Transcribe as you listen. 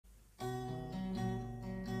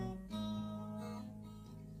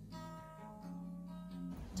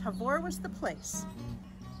Tavor was the place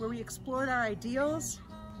where we explored our ideals,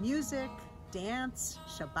 music, dance,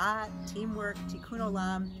 Shabbat, teamwork, tikkun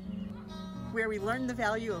olam, where we learned the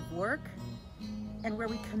value of work, and where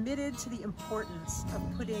we committed to the importance of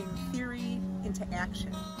putting theory into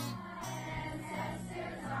action.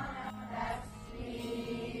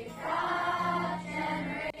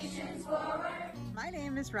 My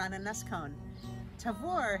name is Rana Nascone.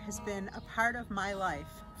 Tavor has been a part of my life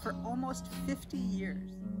for almost 50 years.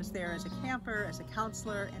 I was there as a camper, as a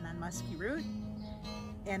counselor, and on Muskie Route,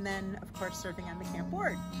 and then, of course, serving on the camp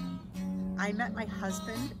board. I met my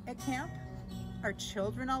husband at camp. Our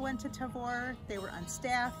children all went to Tavor. They were on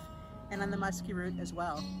staff and on the Muskie Route as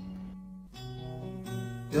well.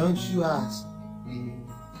 Don't you ask me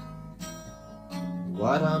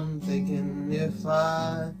what I'm thinking. If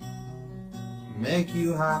I make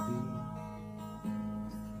you happy,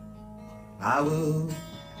 I will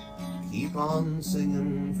keep on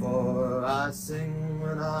singing, for I sing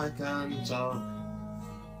when I can talk,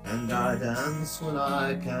 and I dance when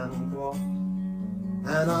I can walk,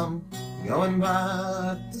 and I'm going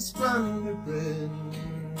back to Splendor Bridge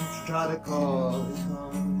to try to call it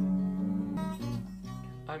home.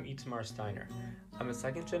 I'm Itamar Steiner. I'm a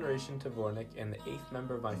second-generation Tavornik and the 8th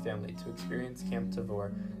member of my family to experience Camp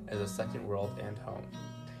Tavor as a second world and home.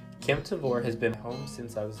 Camp Tavor has been home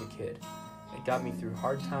since I was a kid. It got me through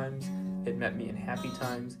hard times, it met me in happy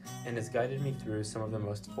times, and has guided me through some of the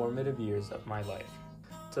most formative years of my life.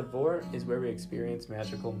 Tavor is where we experience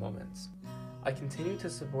magical moments. I continue to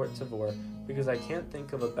support Tavor because I can't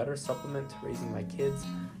think of a better supplement to raising my kids,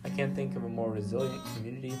 I can't think of a more resilient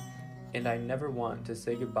community, and I never want to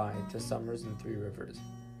say goodbye to summers in Three Rivers.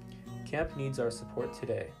 Camp needs our support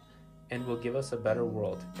today and will give us a better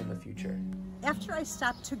world in the future. After I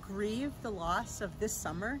stopped to grieve the loss of this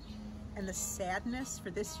summer and the sadness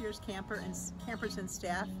for this year's campers and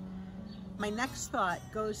staff, my next thought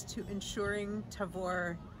goes to ensuring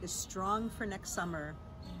Tavor is strong for next summer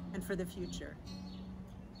and for the future.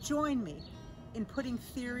 Join me in putting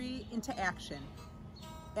theory into action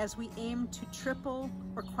as we aim to triple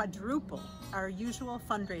or quadruple our usual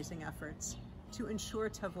fundraising efforts to ensure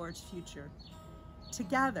Tavor's future.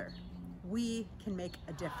 Together, we can make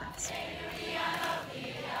a difference.